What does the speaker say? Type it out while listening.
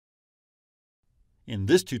In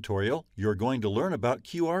this tutorial, you're going to learn about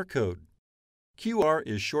QR code. QR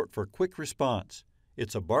is short for quick response.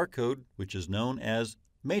 It's a barcode which is known as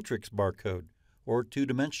matrix barcode or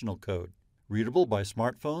two-dimensional code, readable by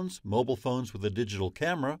smartphones, mobile phones with a digital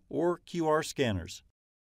camera, or QR scanners.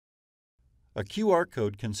 A QR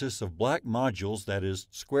code consists of black modules, that is,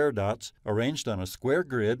 square dots, arranged on a square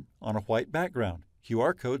grid on a white background.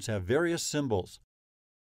 QR codes have various symbols.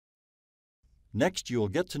 Next, you will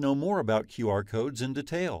get to know more about QR codes in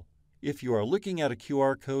detail. If you are looking at a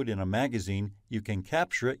QR code in a magazine, you can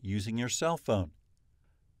capture it using your cell phone.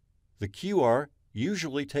 The QR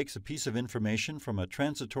usually takes a piece of information from a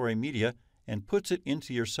transitory media and puts it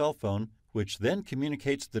into your cell phone, which then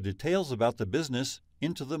communicates the details about the business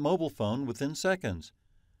into the mobile phone within seconds.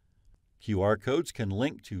 QR codes can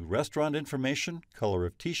link to restaurant information, color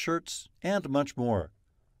of t-shirts, and much more.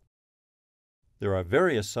 There are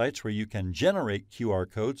various sites where you can generate QR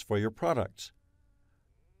codes for your products.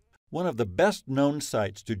 One of the best-known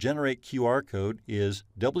sites to generate QR code is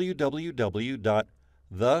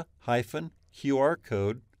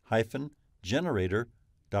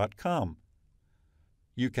www.the-qrcode-generator.com.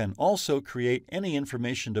 You can also create any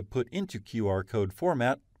information to put into QR code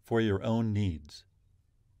format for your own needs.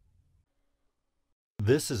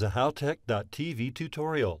 This is a HowTech.tv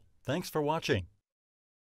tutorial. Thanks for watching.